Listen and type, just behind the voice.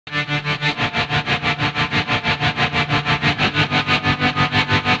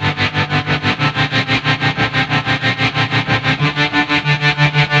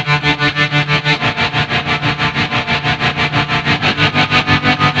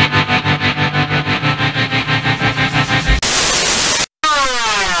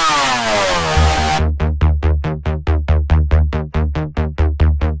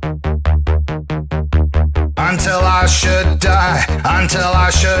until I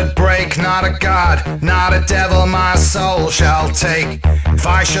should break. Not a god, not a devil my soul shall take. If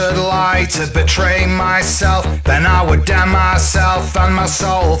I should lie to betray myself, then I would damn myself and my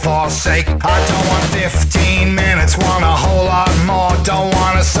soul forsake. I don't want 15 minutes, want a whole lot more. Don't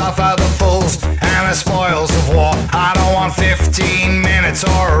want to suffer the fools and the spoils of war. I don't want 15 minutes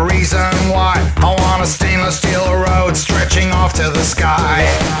or a reason why. I want a stainless steel road stretching off to the sky.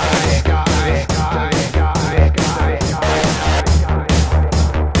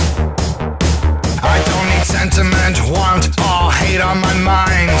 Sentiment, want, or hate on my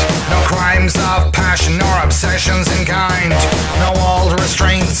mind. No crimes of passion nor obsessions in kind. No old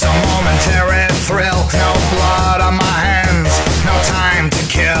restraints or momentary thrill. No blood on my hands, no time to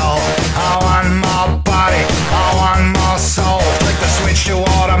kill. I want more body, I want more soul. Flick the switch to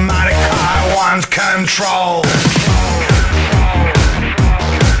automatic, I want control.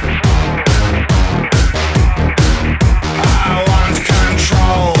 I want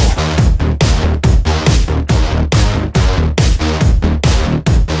control.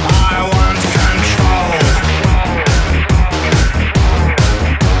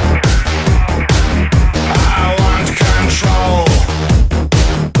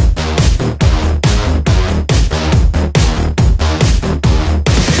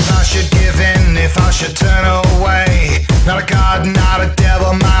 Should turn away. Not a god, not a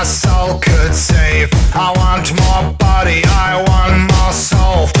devil my soul could save. I want more body, I want more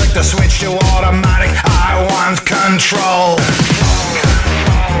soul. Flick the switch to automatic, I want control.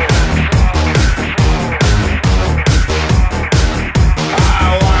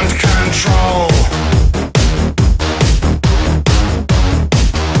 I want control.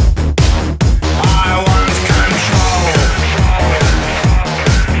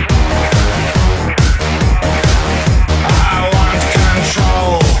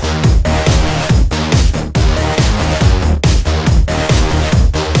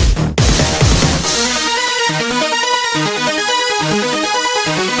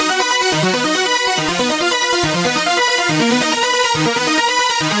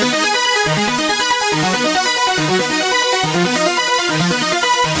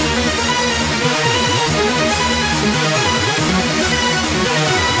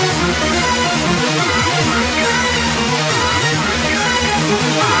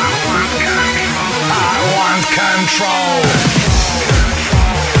 Control.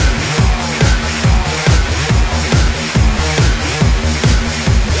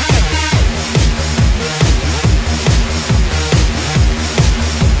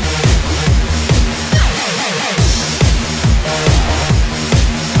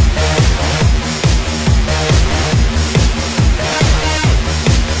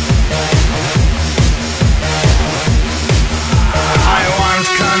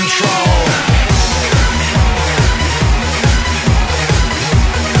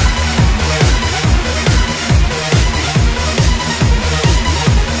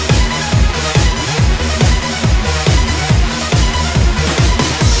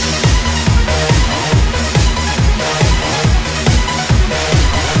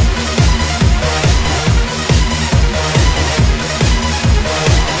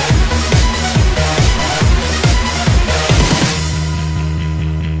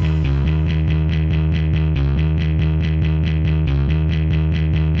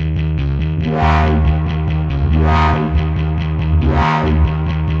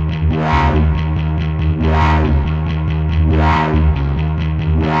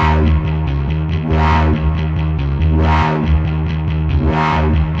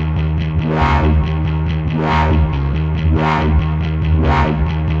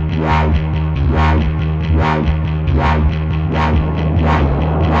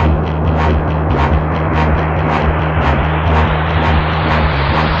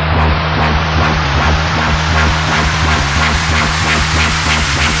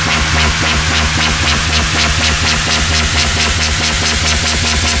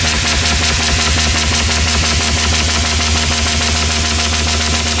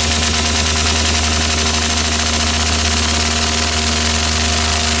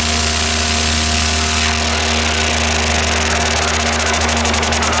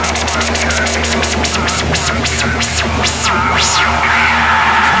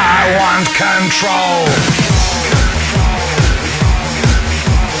 I want control.